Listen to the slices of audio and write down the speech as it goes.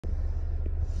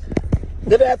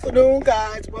Good afternoon,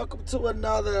 guys. Welcome to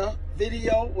another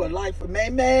video with Life with May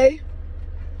May.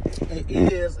 It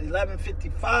is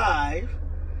 11:55.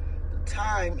 The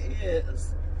time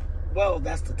is, well,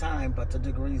 that's the time, but the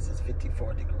degrees is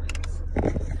 54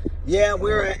 degrees. Yeah,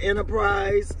 we're at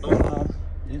Enterprise.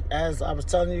 As I was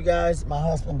telling you guys, my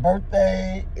husband's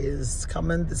birthday is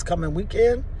coming this coming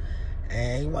weekend,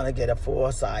 and he want to get a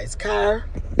full-size car,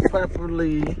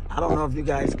 preferably. I don't know if you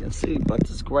guys can see, but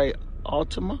this gray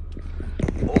Altima,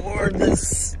 or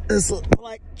this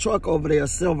black truck over there,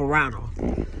 Silverado.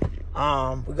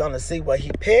 We're gonna see what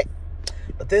he picked.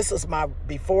 But this is my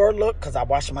before look, because I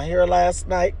washed my hair last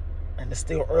night and it's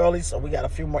still early, so we got a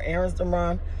few more errands to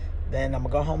run. Then I'm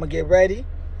gonna go home and get ready.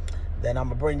 Then I'm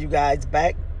gonna bring you guys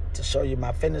back to show you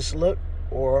my finished look,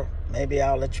 or maybe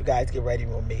I'll let you guys get ready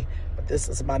with me. But this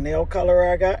is my nail color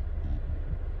I got.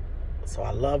 So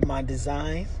I love my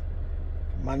design,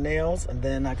 my nails, and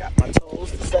then I got my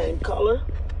toes the same color.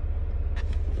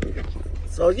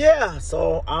 So yeah,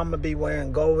 so I'm gonna be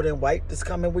wearing gold and white this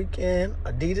coming weekend.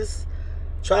 Adidas.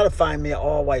 Try to find me an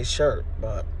all white shirt,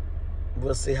 but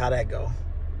we'll see how that go.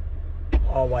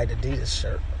 All white Adidas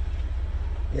shirt.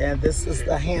 Yeah, this is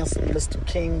the handsome Mr.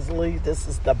 Kingsley. This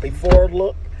is the before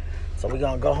look. So we're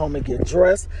gonna go home and get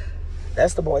dressed.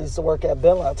 That's the boy who used to work at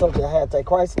Bella. I told you I had that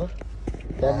Chrysler,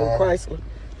 that new Chrysler.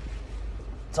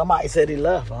 Somebody said he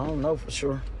left. I don't know for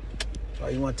sure. So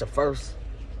he went to First.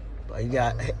 But he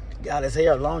got his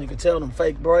hair long. You can tell them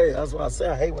fake braids. That's why I say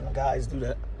I hate when the guys do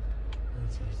that.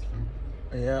 That's so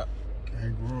stupid. Yeah.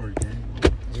 Can't grow it, can't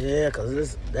grow it. Yeah,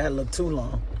 because that looked too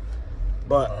long.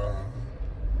 But,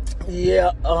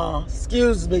 yeah,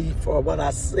 excuse me for what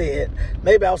I said.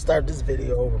 Maybe I'll start this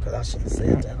video over because I should have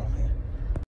said that on